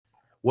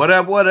What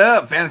up? What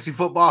up? Fantasy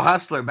Football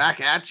Hustler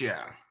back at you.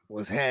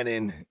 Was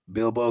handing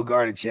Bilbo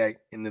Gardichek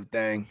in the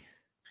thing.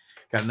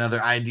 Got another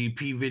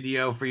IDP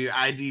video for you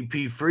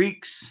IDP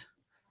freaks.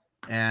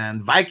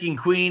 And Viking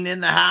Queen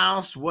in the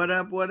house. What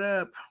up? What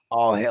up?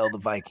 All hail the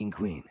Viking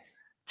Queen.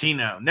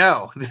 Tino,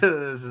 no,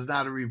 this is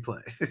not a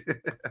replay.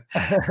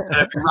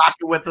 If you're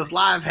rocking with us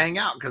live, hang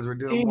out because we're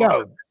doing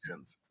more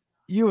questions.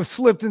 You have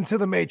slipped into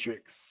the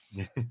matrix.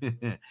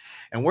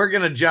 And we're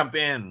going to jump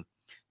in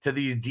to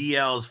these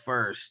DLs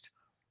first.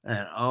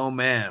 And oh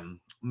man,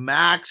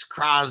 Max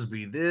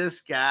Crosby,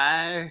 this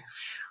guy,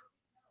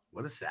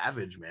 what a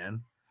savage,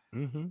 man.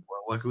 Mm-hmm.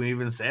 What can we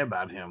even say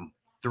about him?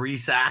 3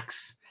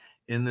 sacks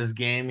in this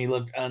game. He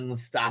looked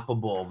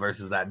unstoppable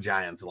versus that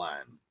Giants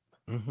line.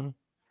 Mm-hmm.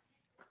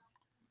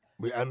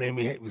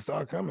 We saw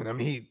it coming. I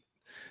mean,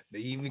 they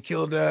even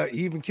killed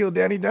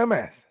Danny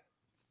Dumbass.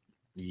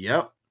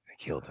 Yep. They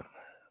killed him.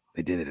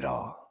 They did it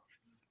all.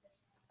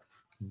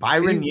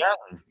 Byron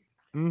Young.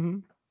 Mm-hmm.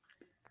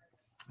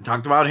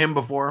 Talked about him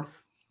before. A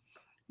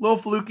little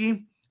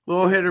fluky,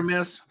 little hit or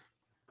miss.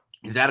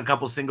 He's had a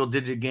couple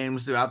single-digit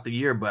games throughout the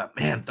year, but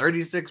man,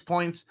 36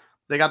 points.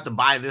 They got the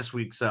bye this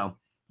week, so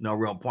no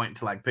real point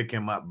to pick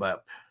him up.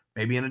 But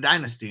maybe in a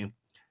dynasty,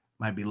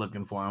 might be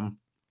looking for him.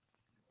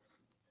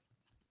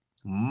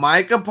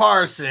 Micah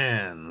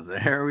Parsons.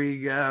 There we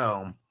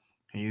go.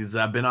 He's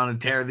been on a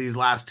tear these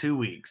last 2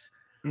 weeks.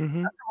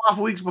 Mm-hmm. Off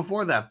weeks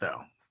before that,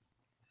 though.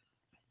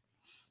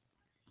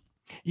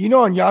 You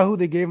know, on Yahoo,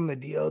 they gave him the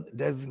DL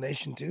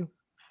designation too.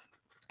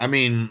 I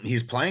mean,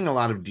 he's playing a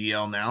lot of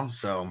DL now,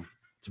 so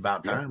it's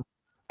about time.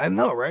 I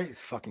know, right? It's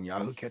fucking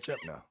Yahoo catch up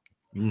now.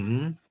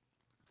 Mm-hmm.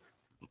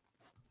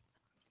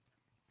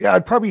 Yeah,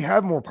 I'd probably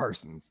have more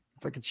Parsons.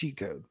 It's like a cheat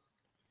code.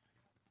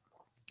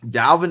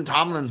 Dalvin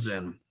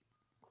Tomlinson.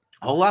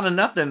 A whole lot of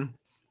nothing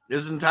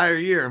this entire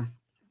year,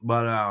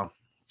 but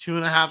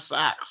 2.5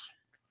 sacks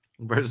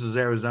versus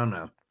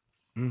Arizona.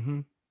 Mm-hmm.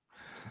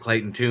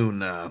 Clayton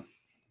Tune,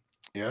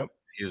 yep,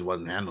 he just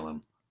wasn't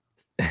handling.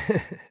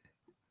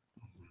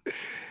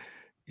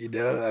 You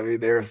know, I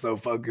mean, they were so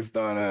focused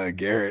on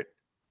Garrett.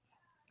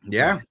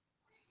 Yeah,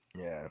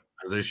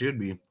 as they should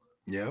be.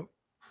 Yep.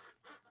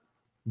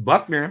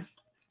 Buckner,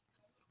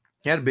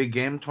 he had a big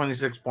game,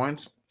 26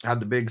 points, had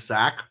the big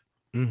sack.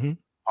 Mm-hmm.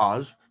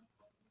 Pause.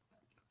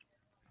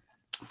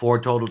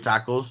 4 total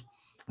tackles.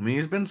 I mean,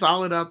 he's been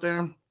solid out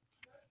there.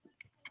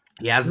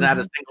 He hasn't had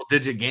a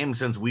single-digit game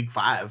since week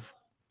 5.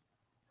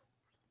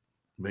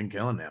 Been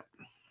killing it.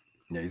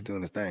 Yeah, he's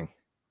doing his thing.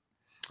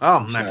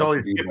 Oh, and I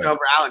totally skipped over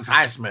Alex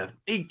Highsmith.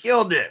 He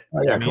killed it.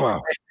 Oh, yeah, come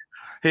on.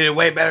 He did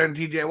way better than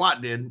TJ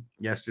Watt did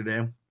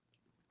yesterday.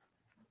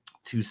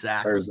 2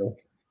 sacks. Thursday.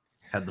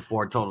 Had the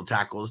 4 total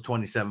tackles,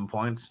 27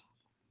 points.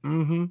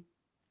 Mm-hmm.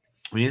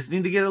 We just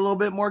need to get a little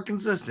bit more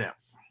consistent.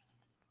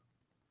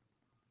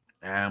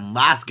 And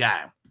last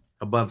guy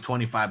above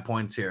 25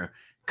 points here,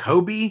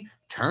 Kobe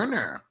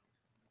Turner.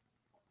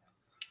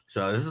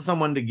 So this is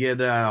someone to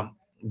get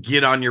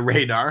on your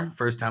radar.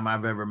 First time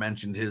I've ever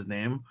mentioned his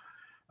name.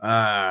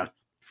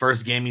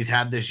 First game he's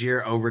had this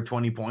year, over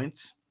 20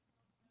 points.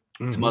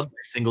 It's mostly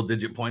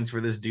single-digit points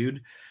for this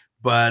dude.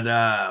 But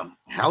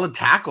hella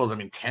tackles. I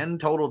mean, 10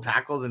 total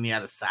tackles, and he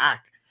had a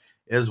sack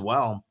as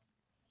well.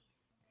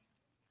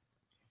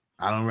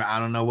 I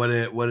don't know what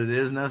it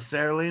is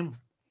necessarily.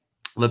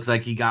 Looks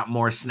like he got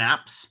more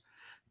snaps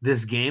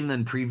this game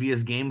than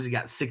previous games. He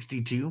got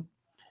 62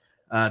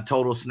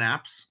 total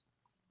snaps.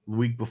 The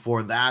week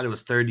before that, it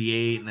was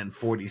 38 and then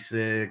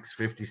 46,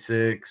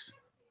 56.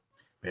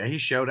 Yeah, he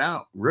showed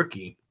out.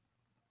 Rookie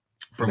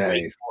from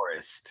Wake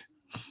Forest.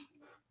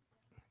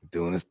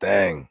 Doing his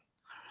thing.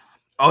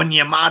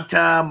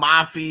 Onyemata,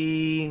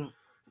 Mafi,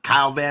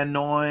 Kyle Van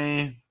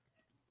Noy,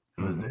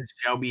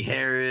 Shelby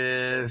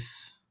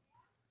Harris,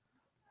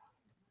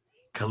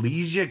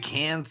 Kalesia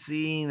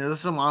Cansey.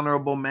 There's some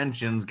honorable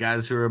mentions,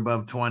 guys who are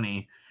above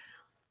 20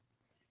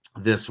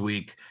 this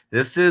week.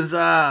 This is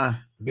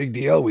big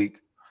DL week.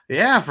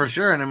 Yeah, for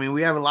sure. And I mean,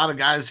 we have a lot of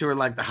guys who are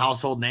like the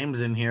household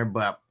names in here,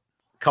 but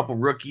a couple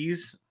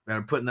rookies that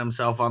are putting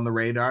themselves on the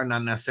radar.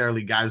 Not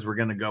necessarily guys we're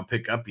going to go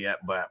pick up yet,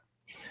 but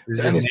it's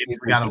just names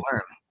we got to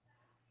learn.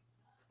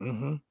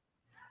 Mm-hmm.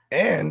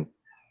 And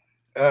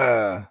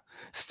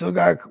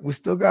we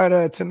still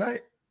got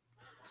tonight.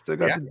 Still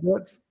got the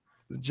Jets.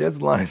 The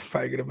Jets line is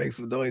probably gonna make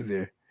some noise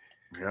here.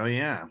 Hell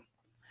yeah.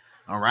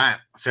 All right.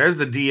 So there's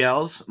the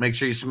DLs. Make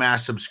sure you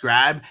smash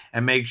subscribe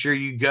and make sure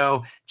you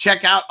go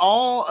check out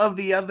all of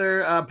the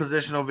other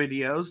positional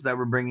videos that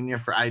we're bringing you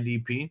for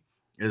IDP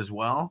as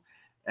well.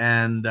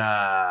 And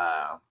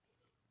oh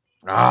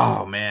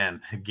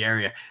man,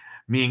 Gary.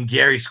 Me and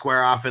Gary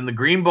square off in the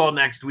Green Bowl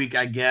next week,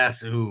 I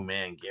guess. Ooh,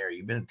 man, Gary,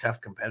 you've been a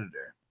tough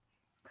competitor.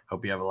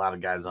 Hope you have a lot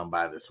of guys on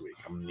bye this week.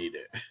 I'm going to need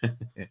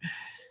it.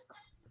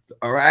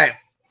 All right.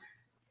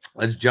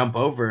 Let's jump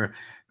over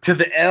to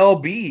the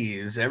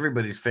LBs,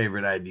 everybody's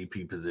favorite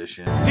IDP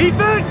position.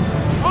 Defense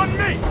on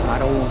me. I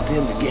don't want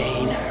them to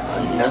gain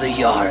another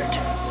yard.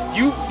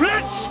 You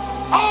blitz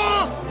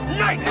all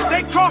night. If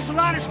they cross the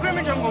line of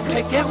scrimmage, I'm going to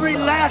take every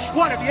last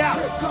one of you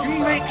out. You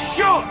make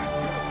sure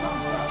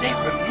they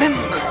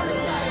remember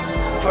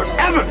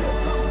forever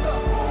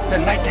the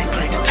night they